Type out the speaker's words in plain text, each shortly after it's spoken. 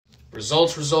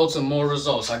Results, results, and more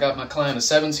results. I got my client a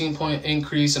 17-point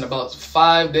increase in about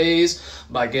 5 days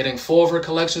by getting 4 of her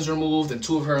collections removed and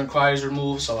 2 of her inquiries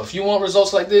removed. So if you want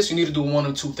results like this, you need to do one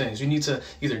of 2 things. You need to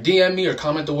either DM me or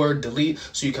comment the word delete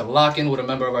so you can lock in with a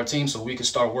member of our team so we can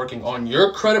start working on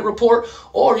your credit report,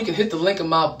 or you can hit the link in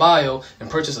my bio and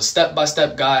purchase a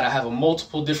step-by-step guide. I have a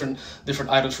multiple different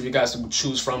items for you guys to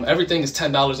choose from. Everything is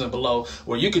 $10 and below,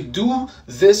 where you could do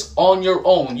this on your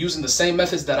own using the same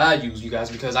methods that I use, you guys,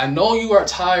 because I know you are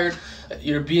tired.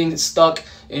 You're being stuck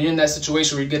and you're in that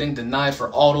situation where you're getting denied for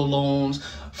auto loans,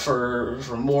 for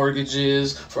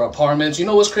mortgages, for apartments. You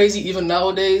know what's crazy? Even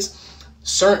nowadays,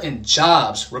 certain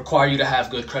jobs require you to have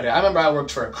good credit. I remember I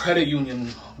worked for a credit union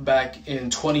back in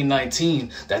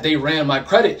 2019 that they ran my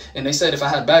credit, and they said if I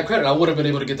had bad credit, I would have been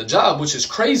able to get the job, which is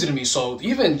crazy to me. So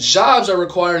even jobs are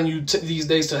requiring you these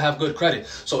days to have good credit.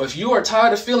 So if you are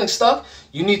tired of feeling stuck,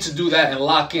 you need to do that and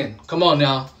lock in. Come on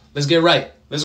now, let's get right.